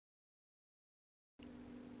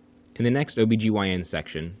In the next OBGYN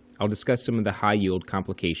section, I'll discuss some of the high-yield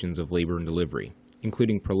complications of labor and delivery,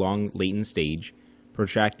 including prolonged latent stage,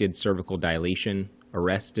 protracted cervical dilation,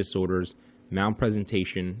 arrest disorders,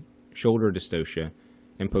 malpresentation, shoulder dystocia,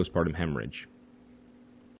 and postpartum hemorrhage.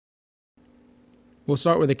 We'll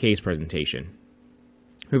start with a case presentation.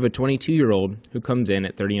 We have a 22-year-old who comes in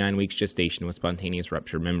at 39 weeks gestation with spontaneous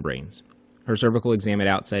ruptured membranes. Her cervical exam at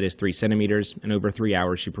outset is 3 centimeters, and over 3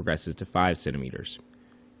 hours she progresses to 5 centimeters.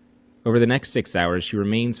 Over the next 6 hours, she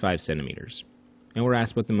remains 5 centimeters, and we're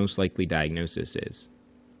asked what the most likely diagnosis is.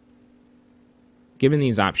 Given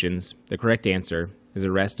these options, the correct answer is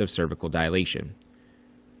arrest of cervical dilation,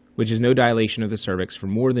 which is no dilation of the cervix for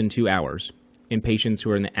more than 2 hours in patients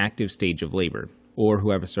who are in the active stage of labor or who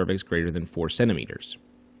have a cervix greater than 4 centimeters.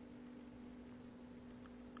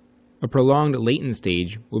 A prolonged latent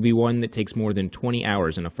stage will be one that takes more than 20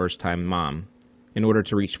 hours in a first-time mom in order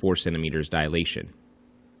to reach 4 centimeters dilation.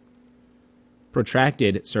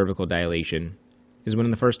 Protracted cervical dilation is when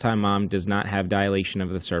the first-time mom does not have dilation of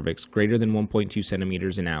the cervix greater than 1.2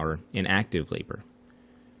 centimeters an hour in active labor.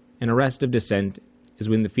 An arrest of descent is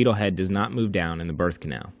when the fetal head does not move down in the birth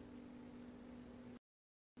canal.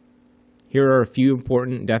 Here are a few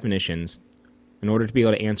important definitions in order to be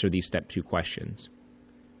able to answer these step 2 questions.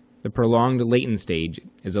 The prolonged latent stage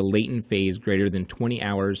is a latent phase greater than 20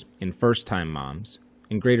 hours in first-time moms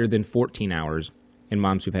and greater than 14 hours in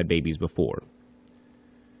moms who've had babies before.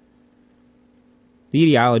 The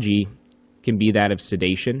etiology can be that of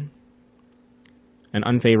sedation, an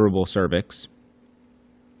unfavorable cervix,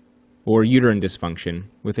 or uterine dysfunction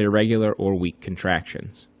with irregular or weak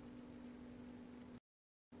contractions.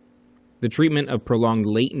 The treatment of prolonged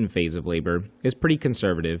latent phase of labor is pretty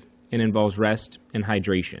conservative and involves rest and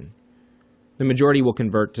hydration. The majority will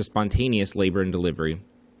convert to spontaneous labor and delivery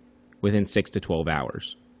within 6 to 12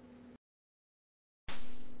 hours.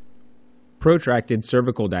 Protracted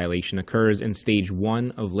cervical dilation occurs in stage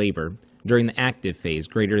 1 of labor during the active phase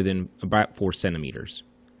greater than about 4 centimeters.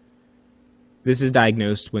 This is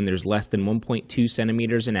diagnosed when there's less than 1.2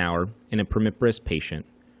 centimeters an hour in a primiparous patient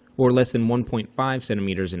or less than 1.5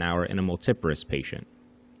 centimeters an hour in a multiparous patient.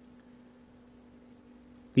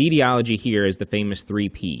 The etiology here is the famous 3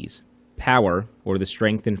 Ps: power, or the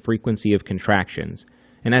strength and frequency of contractions,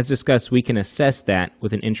 and as discussed, we can assess that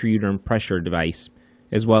with an intrauterine pressure device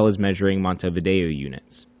as well as measuring Montevideo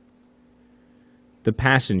units. The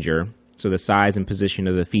passenger, so the size and position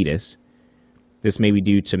of the fetus, this may be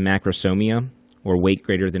due to macrosomia, or weight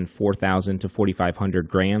greater than 4,000 to 4,500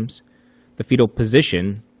 grams. The fetal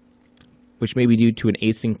position, which may be due to an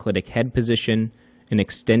asynclitic head position, an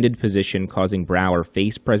extended position causing brow or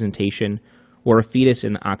face presentation, or a fetus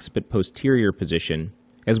in the occiput posterior position,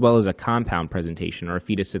 as well as a compound presentation, or a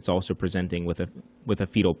fetus that's also presenting with a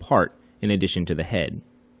fetal part in addition to the head.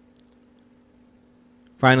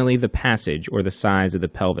 Finally, the passage, or the size of the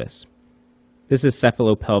pelvis. This is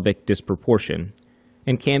cephalopelvic disproportion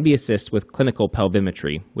and can be assessed with clinical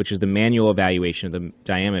pelvimetry, which is the manual evaluation of the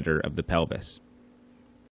diameter of the pelvis.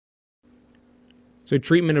 So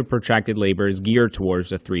treatment of protracted labor is geared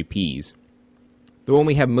towards the 3 Ps. The one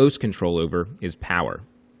we have most control over is power.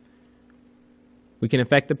 We can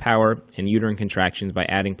affect the power in uterine contractions by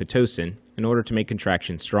adding Pitocin in order to make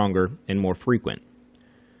contractions stronger and more frequent.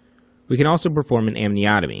 We can also perform an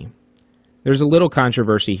amniotomy. There's a little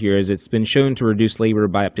controversy here as it's been shown to reduce labor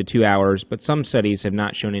by up to 2 hours, but some studies have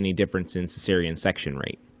not shown any difference in cesarean section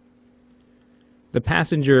rate. The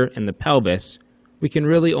passenger and the pelvis we can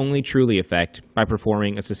really only truly affect by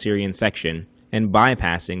performing a cesarean section and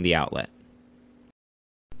bypassing the outlet.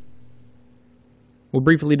 We'll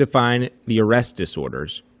briefly define the arrest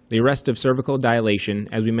disorders. The arrest of cervical dilation,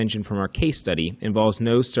 as we mentioned from our case study, involves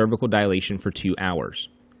no cervical dilation for 2 hours.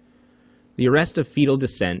 The arrest of fetal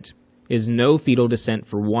descent is no fetal descent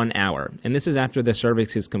for 1 hour, and this is after the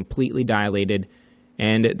cervix is completely dilated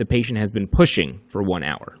and the patient has been pushing for 1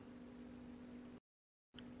 hour.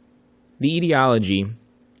 The etiology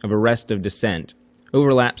of arrest of descent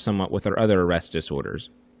overlaps somewhat with our other arrest disorders,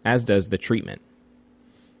 as does the treatment.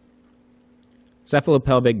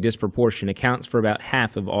 Cephalopelvic disproportion accounts for about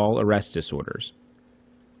half of all arrest disorders.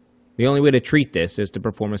 The only way to treat this is to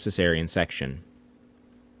perform a cesarean section.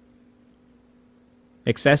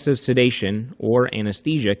 Excessive sedation or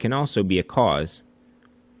anesthesia can also be a cause,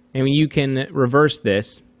 and you can reverse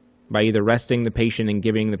this by either resting the patient and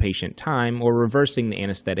giving the patient time or reversing the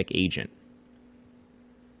anesthetic agent.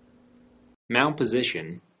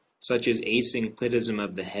 Malposition, such as asynclitism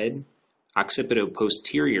of the head,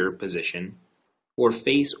 occipito-posterior position, or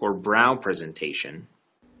face or brow presentation,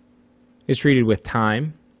 is treated with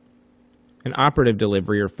time, an operative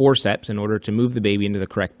delivery or forceps in order to move the baby into the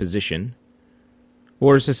correct position,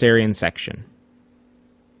 or a cesarean section.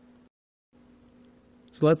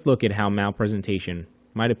 So let's look at how malpresentation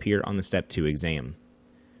might appear on the Step 2 exam.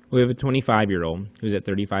 We have a 25-year-old who's at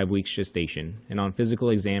 35 weeks gestation and on physical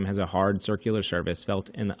exam has a hard circular surface felt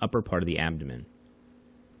in the upper part of the abdomen.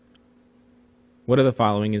 What of the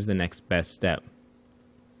following is the next best step?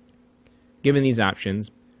 Given these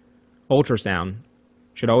options, ultrasound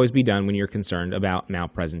should always be done when you're concerned about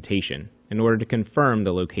malpresentation in order to confirm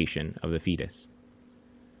the location of the fetus.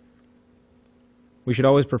 We should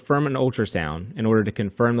always perform an ultrasound in order to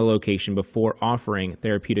confirm the location before offering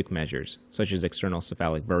therapeutic measures, such as external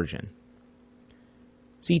cephalic version.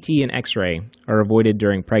 CT and X-ray are avoided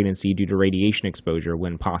during pregnancy due to radiation exposure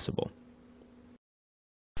when possible.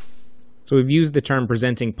 So we've used the term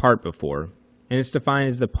presenting part before, and it's defined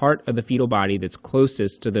as the part of the fetal body that's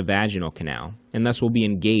closest to the vaginal canal, and thus will be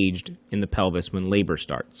engaged in the pelvis when labor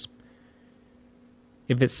starts.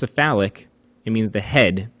 If it's cephalic, it means the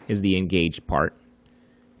head is the engaged part,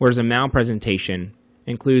 whereas a malpresentation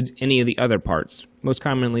includes any of the other parts, most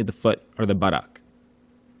commonly the foot or the buttock.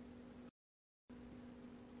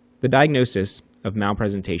 The diagnosis of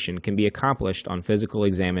malpresentation can be accomplished on physical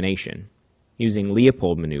examination using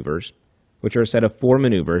Leopold maneuvers, which are a set of 4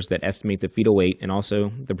 maneuvers that estimate the fetal weight and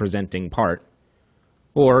also the presenting part,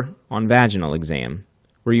 or on vaginal exam,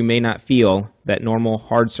 where you may not feel that normal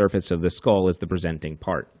hard surface of the skull is the presenting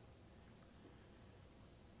part.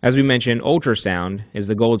 As we mentioned, ultrasound is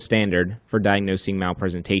the gold standard for diagnosing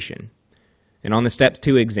malpresentation. And on the Step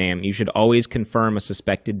 2 exam, you should always confirm a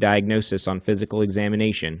suspected diagnosis on physical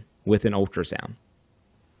examination with an ultrasound.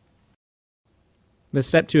 The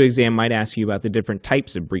Step 2 exam might ask you about the different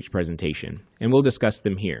types of breech presentation, and we'll discuss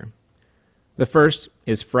them here. The first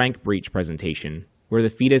is frank breech presentation, where the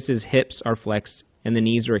fetus's hips are flexed and the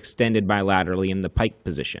knees are extended bilaterally in the pike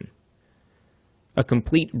position. A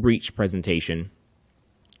complete breech presentation,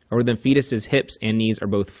 or the fetus's hips and knees are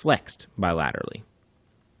both flexed bilaterally.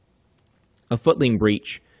 A footling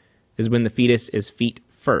breech is when the fetus is feet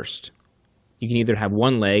first. You can either have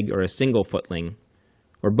one leg or a single footling,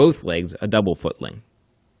 or both legs a double footling.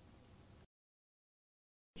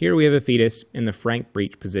 Here we have a fetus in the frank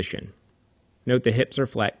breech position. Note the hips are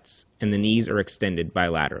flexed and the knees are extended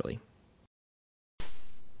bilaterally.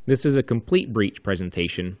 This is a complete breech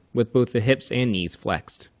presentation with both the hips and knees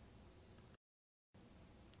flexed.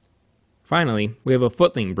 Finally, we have a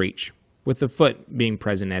footling breech, with the foot being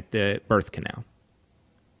present at the birth canal.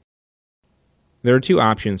 There are 2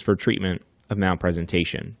 options for treatment of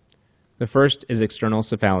malpresentation. The first is external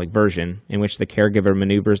cephalic version, in which the caregiver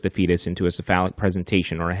maneuvers the fetus into a cephalic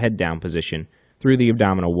presentation or a head-down position through the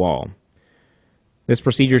abdominal wall. This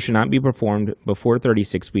procedure should not be performed before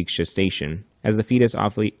 36 weeks gestation, as the fetus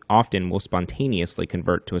often will spontaneously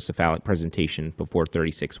convert to a cephalic presentation before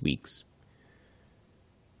 36 weeks.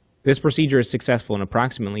 This procedure is successful in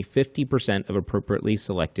approximately 50% of appropriately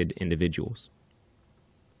selected individuals.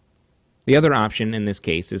 The other option in this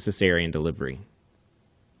case is cesarean delivery.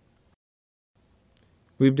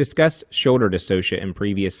 We've discussed shoulder dystocia in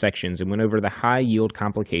previous sections and went over the high-yield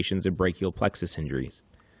complications of brachial plexus injuries.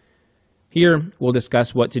 Here, we'll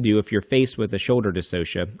discuss what to do if you're faced with a shoulder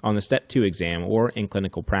dystocia on the Step 2 exam or in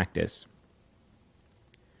clinical practice.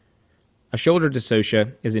 A shoulder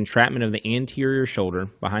dystocia is entrapment of the anterior shoulder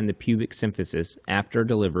behind the pubic symphysis after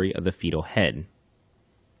delivery of the fetal head.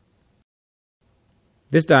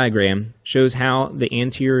 This diagram shows how the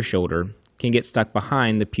anterior shoulder can get stuck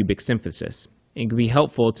behind the pubic symphysis and can be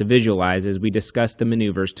helpful to visualize as we discuss the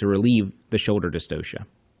maneuvers to relieve the shoulder dystocia.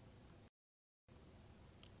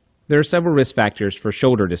 There are several risk factors for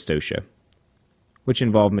shoulder dystocia, which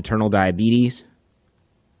involve maternal diabetes,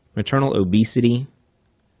 maternal obesity,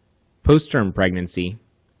 post-term pregnancy,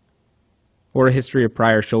 or a history of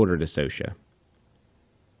prior shoulder dystocia.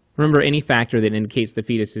 Remember, any factor that indicates the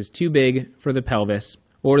fetus is too big for the pelvis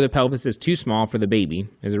or the pelvis is too small for the baby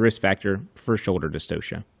is a risk factor for shoulder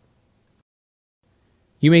dystocia.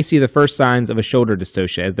 You may see the first signs of a shoulder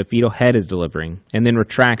dystocia as the fetal head is delivering and then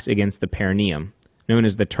retracts against the perineum, known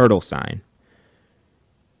as the turtle sign.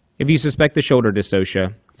 If you suspect the shoulder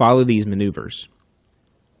dystocia, follow these maneuvers.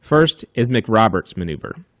 First is McRoberts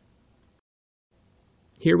maneuver.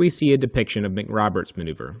 Here we see a depiction of McRoberts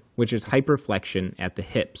maneuver, which is hyperflexion at the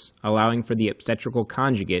hips, allowing for the obstetrical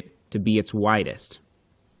conjugate to be its widest.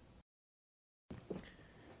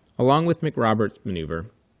 Along with McRoberts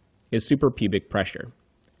maneuver is suprapubic pressure,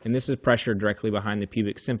 and this is pressure directly behind the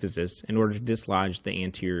pubic symphysis in order to dislodge the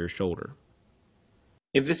anterior shoulder.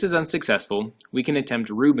 If this is unsuccessful, we can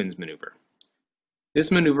attempt Rubens maneuver.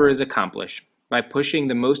 This maneuver is accomplished by pushing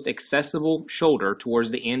the most accessible shoulder towards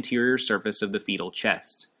the anterior surface of the fetal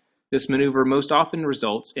chest. This maneuver most often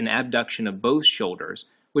results in abduction of both shoulders,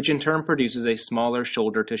 which in turn produces a smaller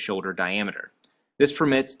shoulder-to-shoulder diameter. This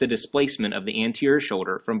permits the displacement of the anterior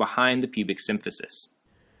shoulder from behind the pubic symphysis.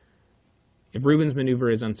 If Rubin's maneuver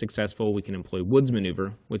is unsuccessful, we can employ Wood's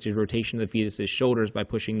maneuver, which is rotation of the fetus's shoulders by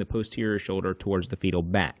pushing the posterior shoulder towards the fetal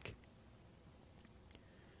back.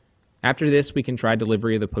 After this, we can try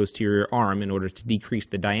delivery of the posterior arm in order to decrease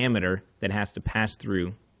the diameter that has to pass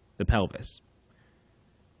through the pelvis.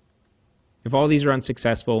 If all these are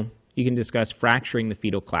unsuccessful, you can discuss fracturing the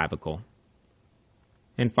fetal clavicle.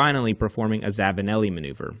 And finally, performing a Zavanelli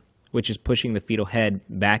maneuver, which is pushing the fetal head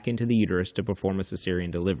back into the uterus to perform a cesarean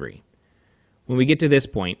delivery. When we get to this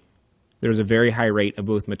point, there is a very high rate of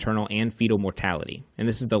both maternal and fetal mortality, and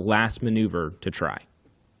this is the last maneuver to try.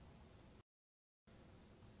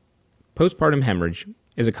 Postpartum hemorrhage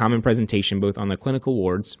is a common presentation both on the clinical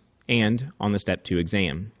wards and on the Step 2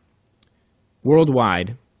 exam.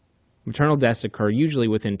 Worldwide, maternal deaths occur usually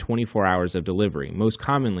within 24 hours of delivery, most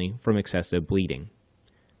commonly from excessive bleeding.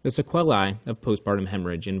 The sequelae of postpartum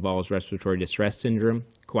hemorrhage involves respiratory distress syndrome,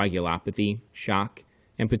 coagulopathy, shock,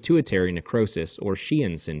 and pituitary necrosis, or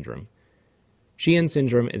Sheehan syndrome. Sheehan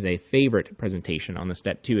syndrome is a favorite presentation on the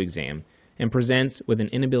Step 2 exam and presents with an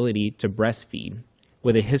inability to breastfeed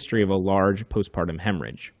with a history of a large postpartum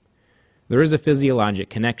hemorrhage. There is a physiologic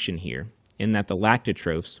connection here in that the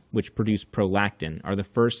lactotrophs, which produce prolactin, are the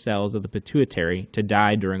first cells of the pituitary to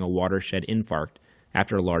die during a watershed infarct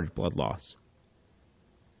after a large blood loss.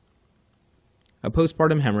 A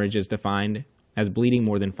postpartum hemorrhage is defined as bleeding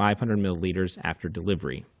more than 500 milliliters after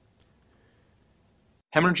delivery.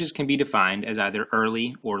 Hemorrhages can be defined as either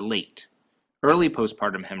early or late. Early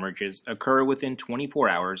postpartum hemorrhages occur within 24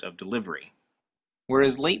 hours of delivery,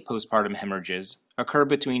 whereas late postpartum hemorrhages occur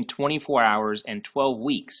between 24 hours and 12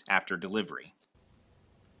 weeks after delivery.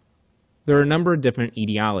 There are a number of different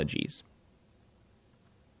etiologies.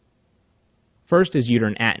 First is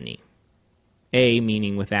uterine atony, A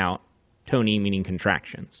meaning without, tony meaning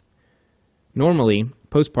contractions. Normally,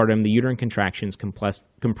 postpartum, the uterine contractions compress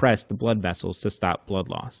the blood vessels to stop blood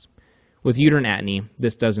loss. With uterine atony,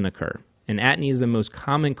 this doesn't occur, and atony is the most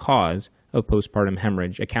common cause of postpartum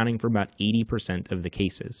hemorrhage, accounting for about 80% of the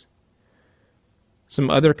cases. Some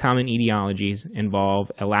other common etiologies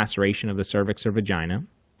involve a laceration of the cervix or vagina,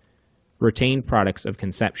 retained products of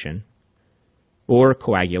conception, or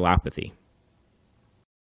coagulopathy.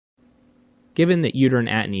 Given that uterine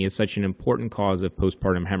atony is such an important cause of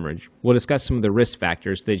postpartum hemorrhage, we'll discuss some of the risk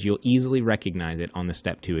factors so that you'll easily recognize it on the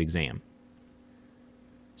Step 2 exam.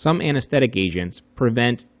 Some anesthetic agents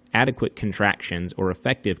prevent adequate contractions or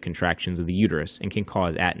effective contractions of the uterus and can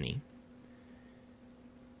cause atony.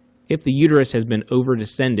 If the uterus has been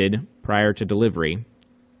over-distended prior to delivery,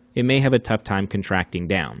 it may have a tough time contracting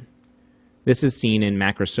down. This is seen in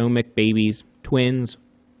macrosomic babies, twins,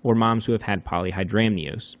 or moms who have had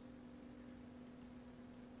polyhydramnios.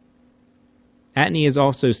 Atony is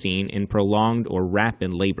also seen in prolonged or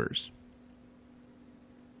rapid labors.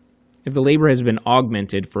 If the labor has been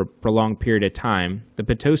augmented for a prolonged period of time, the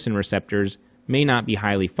Pitocin receptors may not be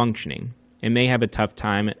highly functioning and may have a tough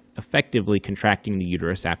time effectively contracting the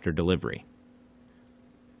uterus after delivery.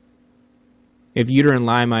 If uterine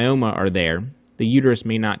leiomyoma are there, the uterus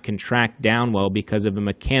may not contract down well because of a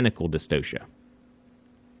mechanical dystocia.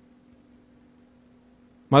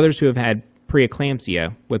 Mothers who have had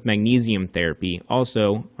preeclampsia with magnesium therapy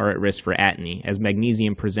also are at risk for atony, as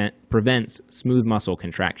magnesium prevents smooth muscle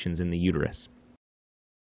contractions in the uterus.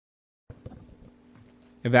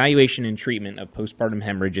 Evaluation and treatment of postpartum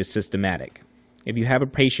hemorrhage is systematic. If you have a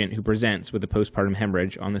patient who presents with a postpartum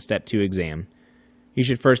hemorrhage on the Step 2 exam, you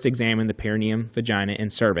should first examine the perineum, vagina,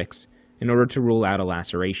 and cervix in order to rule out a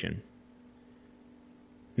laceration.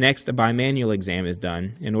 Next, a bimanual exam is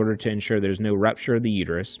done in order to ensure there's no rupture of the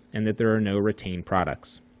uterus and that there are no retained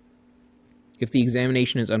products. If the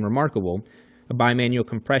examination is unremarkable, a bimanual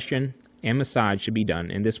compression and massage should be done,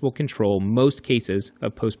 and this will control most cases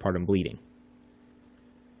of postpartum bleeding.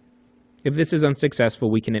 If this is unsuccessful,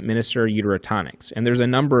 we can administer uterotonics, and there's a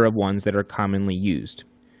number of ones that are commonly used.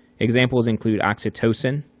 Examples include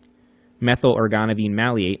oxytocin, methyl ergonovine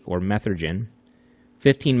maleate, or Methergin,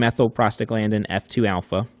 15-methylprostaglandin F2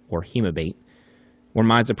 alpha, or Hemabate, or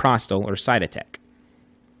misoprostol, or Cytotec.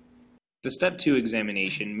 The Step 2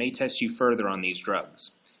 examination may test you further on these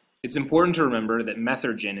drugs. It's important to remember that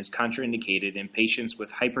Methergin is contraindicated in patients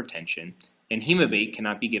with hypertension, and Hemabate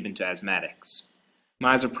cannot be given to asthmatics.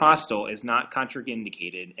 Misoprostol is not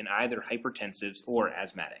contraindicated in either hypertensives or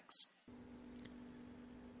asthmatics.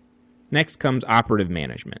 Next comes operative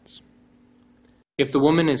managements. If the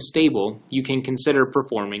woman is stable, you can consider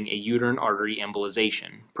performing a uterine artery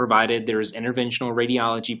embolization, provided there is interventional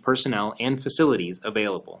radiology personnel and facilities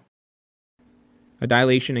available. A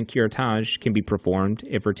dilation and curettage can be performed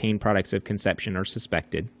if retained products of conception are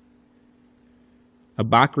suspected. A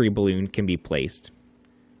Bakri balloon can be placed,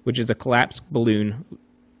 which is a collapsed balloon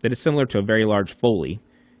that is similar to a very large Foley,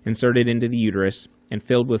 inserted into the uterus and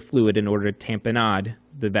filled with fluid in order to tamponade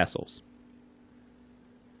the vessels.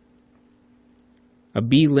 A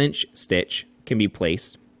B. Lynch stitch can be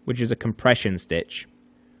placed, which is a compression stitch,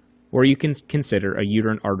 or you can consider a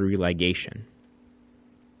uterine artery ligation.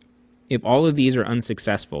 If all of these are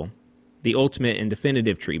unsuccessful, the ultimate and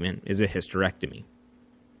definitive treatment is a hysterectomy.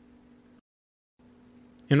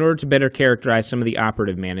 In order to better characterize some of the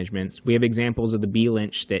operative managements, we have examples of the B.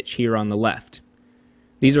 Lynch stitch here on the left.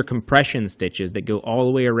 These are compression stitches that go all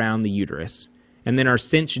the way around the uterus and then are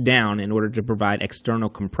cinched down in order to provide external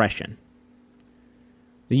compression.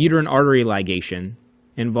 The uterine artery ligation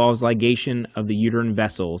involves ligation of the uterine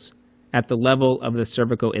vessels at the level of the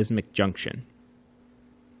cervicoisthmic junction.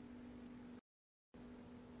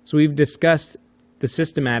 So we've discussed the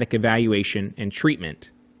systematic evaluation and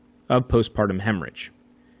treatment of postpartum hemorrhage.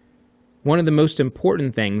 One of the most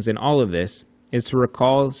important things in all of this is to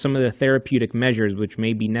recall some of the therapeutic measures which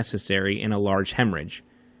may be necessary in a large hemorrhage.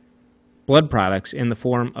 Blood products in the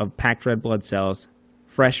form of packed red blood cells,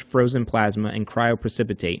 fresh frozen plasma, and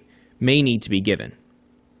cryoprecipitate may need to be given.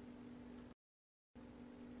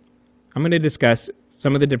 I'm going to discuss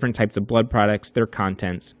some of the different types of blood products, their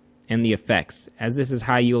contents, and the effects, as this is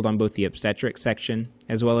high yield on both the obstetric section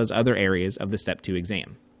as well as other areas of the Step 2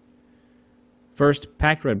 exam. First,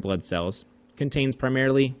 packed red blood cells contains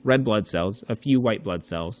primarily red blood cells, a few white blood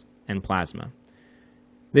cells, and plasma.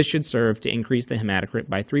 This should serve to increase the hematocrit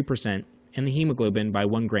by 3% and the hemoglobin by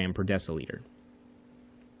 1 gram per deciliter.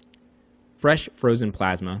 Fresh frozen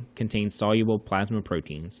plasma contains soluble plasma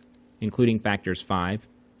proteins, including factors 5,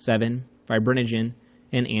 7, fibrinogen,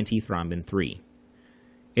 and antithrombin 3.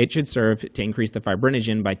 It should serve to increase the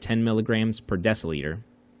fibrinogen by 10 milligrams per deciliter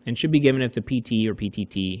and should be given if the PT or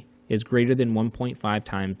PTT is greater than 1.5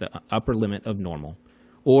 times the upper limit of normal,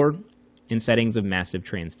 or in settings of massive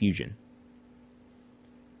transfusion.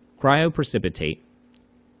 Cryoprecipitate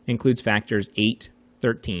includes factors 8,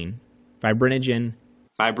 13, fibrinogen,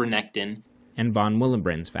 fibronectin, and von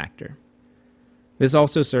Willebrand's factor. This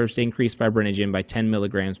also serves to increase fibrinogen by 10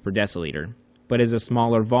 milligrams per deciliter, but is a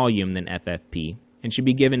smaller volume than FFP and should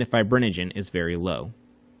be given if fibrinogen is very low.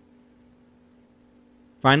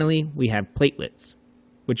 Finally, we have platelets,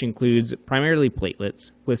 which includes primarily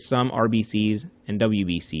platelets with some RBCs and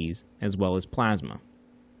WBCs, as well as plasma.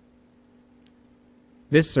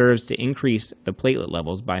 This serves to increase the platelet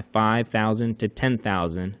levels by 5,000 to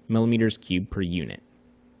 10,000 millimeters cubed per unit.